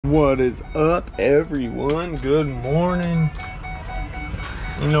What is up, everyone? Good morning.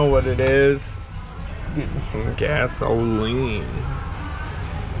 You know what it is. Getting some gasoline.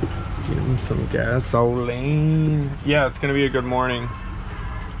 Yeah, it's gonna be a good morning.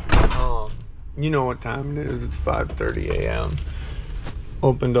 You know what time it is. It's 5:30 a.m.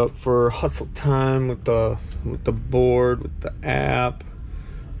 Opened up for hustle time with the board, with the app.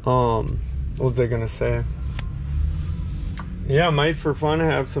 What was I gonna say? Yeah, might for fun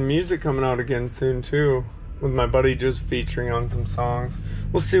have some music coming out again soon too, with my buddy just featuring on some songs.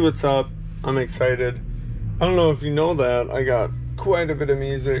 We'll see what's up. I'm excited. I don't know if you know that I got quite a bit of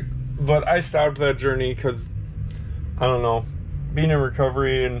music, but I stopped that journey because I don't know, being in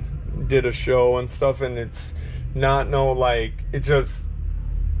recovery and did a show and stuff, and it's not it's just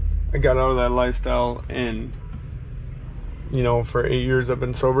I got out of that lifestyle, and you know, for 8 years I've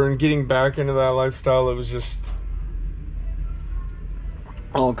been sober, and getting back into that lifestyle, it was just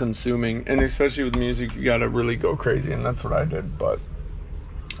all consuming. And especially with music, you gotta really go crazy, and that's what I did. But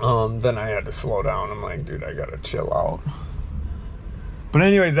then I had to slow down. I'm like, dude, I gotta chill out. But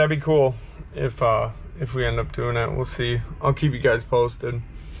anyways, that'd be cool if we end up doing it. We'll see. I'll keep you guys posted.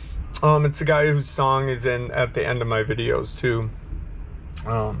 It's a guy whose song is at the end of my videos too.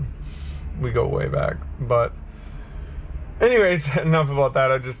 We go way back. But anyways, enough about that.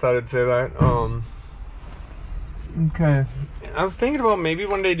 I just thought I'd say that. Okay. I was thinking about maybe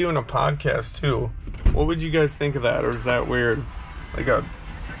one day doing a podcast too. What would you guys think of that? Or is that weird? Like a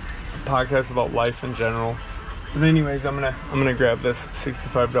podcast about life in general. But anyways, I'm gonna grab this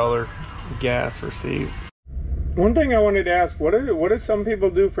 $65 gas receipt. One thing I wanted to ask, what do some people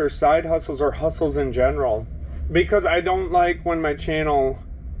do for side hustles or hustles in general? Because I don't like when my channel,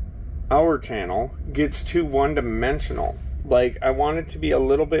 our channel, gets too one-dimensional. Like, I want it to be a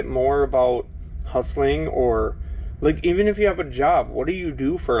little bit more about hustling, or like, even if you have a job, what do you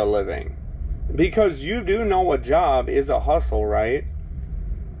do for a living? Because you do know a job is a hustle, right?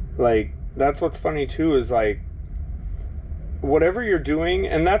 Like, that's what's funny too, is like, whatever you're doing,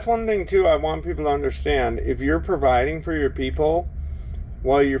 and that's one thing too I want people to understand. If you're providing for your people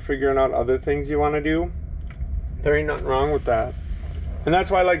while you're figuring out other things you want to do, there ain't nothing wrong with that. And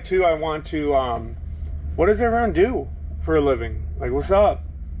that's why, like, too, I want to, what does everyone do for a living? Like, what's up?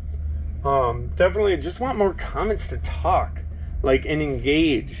 Definitely just want more comments to talk, like, and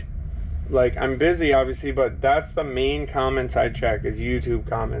engage. Like, I'm busy, obviously, but that's the main comments I check, is YouTube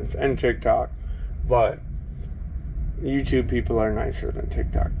comments and TikTok. But YouTube people are nicer than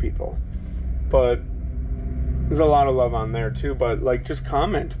TikTok people. But there's a lot of love on there too. But, like, just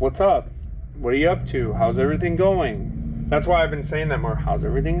comment. What's up? What are you up to? How's everything going? That's why I've been saying that more. How's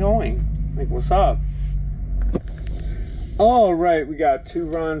everything going? Like, what's up? All right, we got 2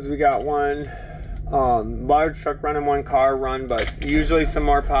 runs. We got one large truck run and 1 car run, but usually some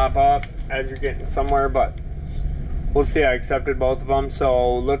more pop up as you're getting somewhere. But we'll see. I accepted both of them.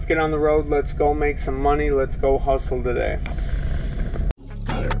 So let's get on the road. Let's go make some money. Let's go hustle today.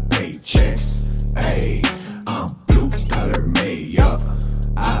 Color paychecks, hey, I'm blue collar made up.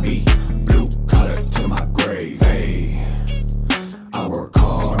 I be blue collar to my grave, hey. I work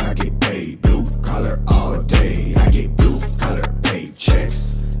hard, I get paid, blue collar all day. I get blue collar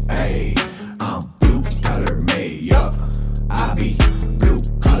paychecks, hey, I'm blue collar made up. I be blue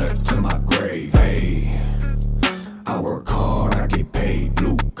collar to my grave, hey. I work hard, I get paid,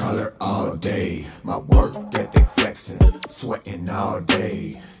 blue collar all day. My work ethic flexing, sweating all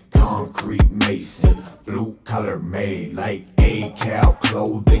day. Concrete mason, blue collar made, like A-Cal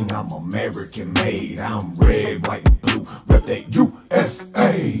clothing, I'm American made. I'm red, white, and blue, rep that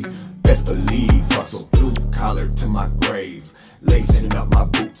USA. Best believe hustle, blue collar to my grave. Lacing up my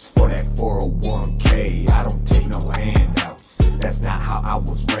boots for that 401k. I don't take no handouts, that's not how I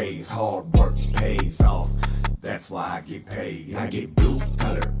was raised. Hard work pays off, that's why I get paid. I get blue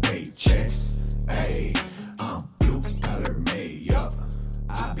collar paychecks, hey, I'm blue collar made up.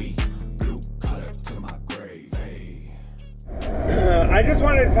 I be blue collar to my grave, hey. I just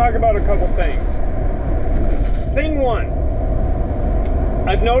wanted to talk about a couple things. Thing one,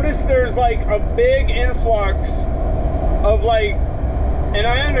 I've noticed there's like a big influx of, like, and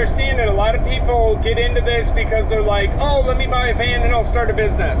I understand that a lot of people get into this because they're like, oh, let me buy a van and I'll start a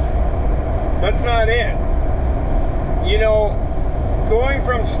business. That's not it. You know, going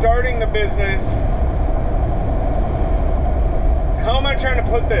from starting the business, how am I trying to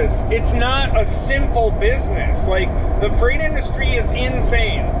put this? It's not a simple business. Like, the freight industry is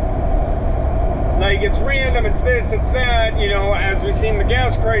insane. Like, it's random, it's this, it's that, you know, as we've seen the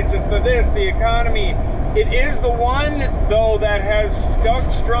gas crisis, the economy. It is the one, though, that has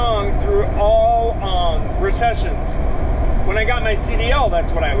stuck strong through all recessions. when I got my CDL,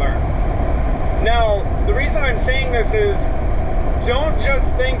 that's what I learned. Now, the reason I'm saying this is, don't just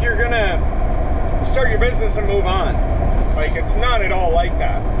think you're gonna start your business and move on. Like, it's not at all like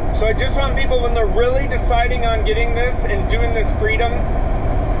that. So I just want people, when they're really deciding on getting this and doing this freedom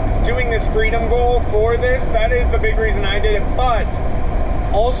goal for this, that is the big reason I did it. But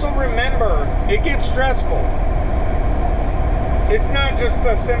also remember, it gets stressful. It's not just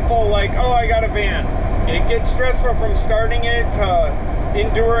a simple like, oh, I got a van. It gets stressful from starting it to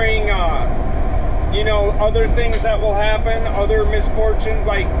enduring, you know, other things that will happen, other misfortunes.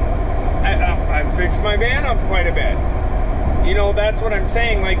 Like, I've fixed my van up quite a bit. You know, that's what I'm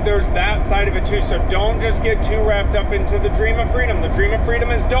saying. Like, there's that side of it too. So don't just get too wrapped up into the dream of freedom. The dream of freedom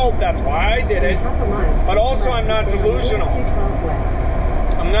is dope. That's why I did it. But also, I'm not delusional.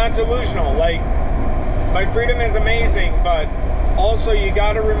 I'm not delusional. Like, my freedom is amazing, but also you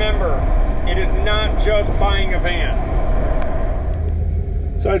got to remember, it is not just buying a van.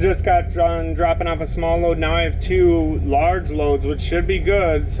 So I just got done dropping off a small load. Now I have 2 large loads, which should be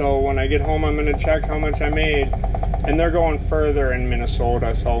good. So when I get home, I'm going to check how much I made. And they're going further in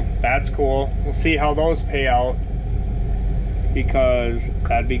Minnesota, so that's cool. We'll see how those pay out, because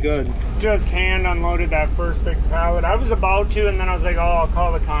that'd be good. Just hand unloaded that first big pallet. I was about to, and then I was like, oh, I'll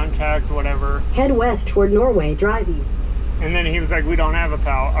call the contact, whatever. Head west toward Norway, drive east. And then he was like, we don't have a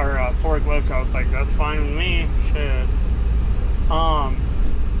pallet or a forklift. I was like, that's fine with me. Shit.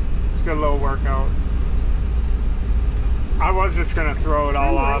 It's a good little workout. I was just gonna throw it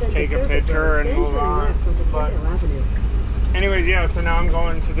all off, take a picture, and move on. But anyways, yeah, so now I'm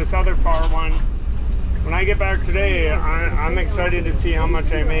going to this other far one. When I get back today, I'm excited to see how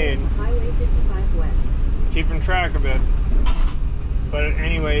much I made. Keeping track of it. But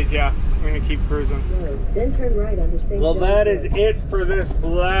anyways, yeah, I'm gonna keep cruising. Then turn right onto St. Well, that is it for this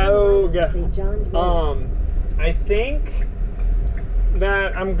vlog. I think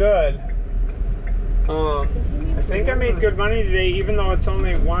that I'm good. I think I made good money today, even though it's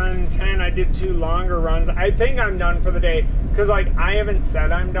only 1:10. I did 2 longer runs. I think I'm done for the day, because like, I haven't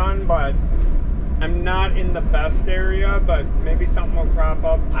said I'm done, but I'm not in the best area, but maybe something will crop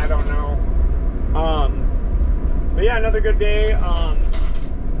up. I don't know. But yeah, another good day. I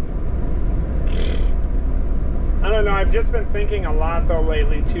don't know, I've just been thinking a lot though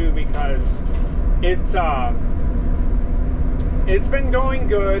lately too, because it's been going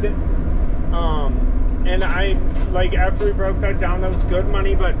good. And I, like, after we broke that down, that was good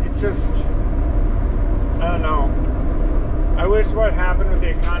money, but it's just, I don't know. I wish what happened with the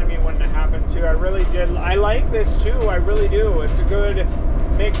economy wouldn't have happened too. I really did. I like this too. I really do. It's a good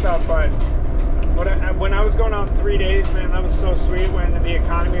mix-up, but when I was going out 3 days, man, that was so sweet when the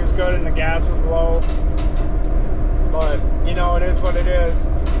economy was good and the gas was low. But, you know, it is what it is.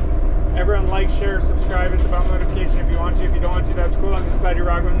 Everyone like, share, subscribe, hit the bell notification if you want to. If you don't want to, that's cool. I'm just glad you're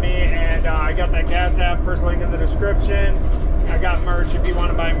rocking with me. And I got that gas app, first link in the description. I got merch if you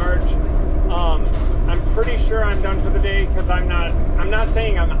want to buy merch. I'm pretty sure I'm done for the day, because I'm not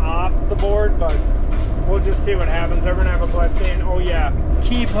saying I'm off the board, but we'll just see what happens. Everyone have a blessed day, and oh yeah,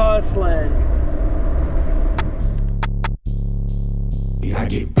 keep hustling. I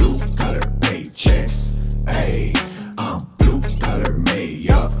get blue collar paychecks. Hey, I'm blue collar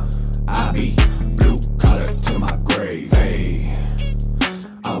made up. I be